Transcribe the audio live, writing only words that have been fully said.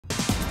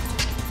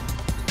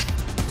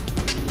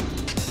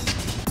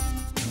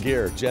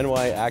Gear, Gen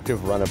Y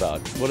Active Runabout.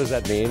 What does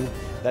that mean?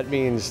 That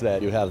means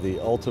that you have the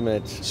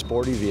ultimate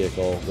sporty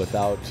vehicle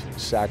without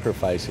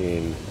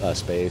sacrificing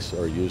space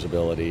or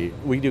usability.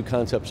 We do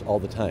concepts all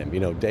the time. You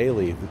know,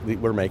 daily,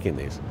 we're making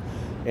these,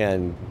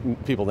 and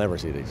people never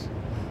see these.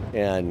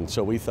 And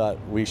so we thought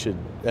we should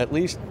at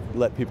least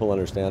let people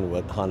understand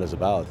what Honda's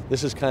about.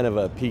 This is kind of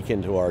a peek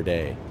into our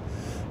day.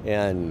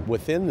 And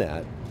within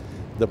that,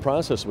 the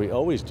process we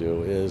always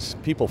do is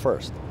people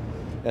first.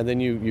 And then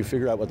you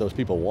figure out what those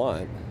people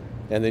want,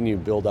 and then you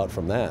build out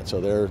from that.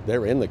 So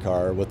they're in the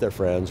car with their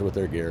friends, with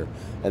their gear,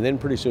 and then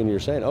pretty soon you're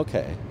saying,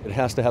 okay, it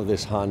has to have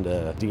this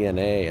Honda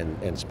DNA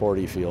and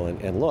sporty feel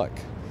and look.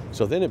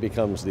 So then it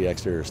becomes the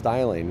exterior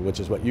styling,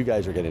 which is what you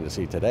guys are getting to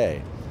see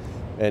today.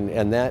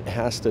 And that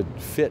has to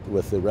fit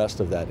with the rest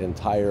of that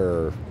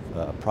entire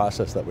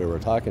process that we were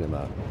talking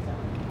about.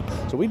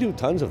 So we do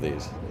tons of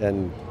these,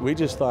 and we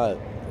just thought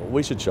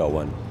we should show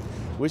one.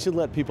 We should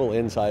let people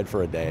inside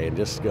for a day and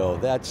just go,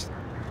 that's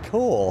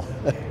cool.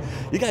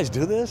 You guys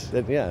do this?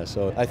 And yeah,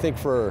 so I think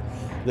for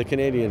the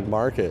Canadian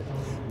market,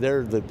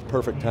 they're the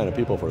perfect kind of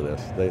people for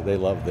this. They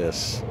love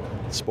this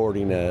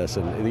sportiness,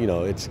 and you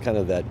know, it's kind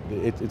of that,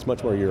 it's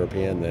much more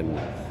European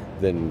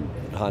than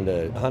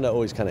Honda. Honda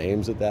always kind of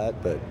aims at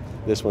that, but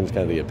this one's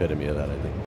kind of the epitome of that, I think.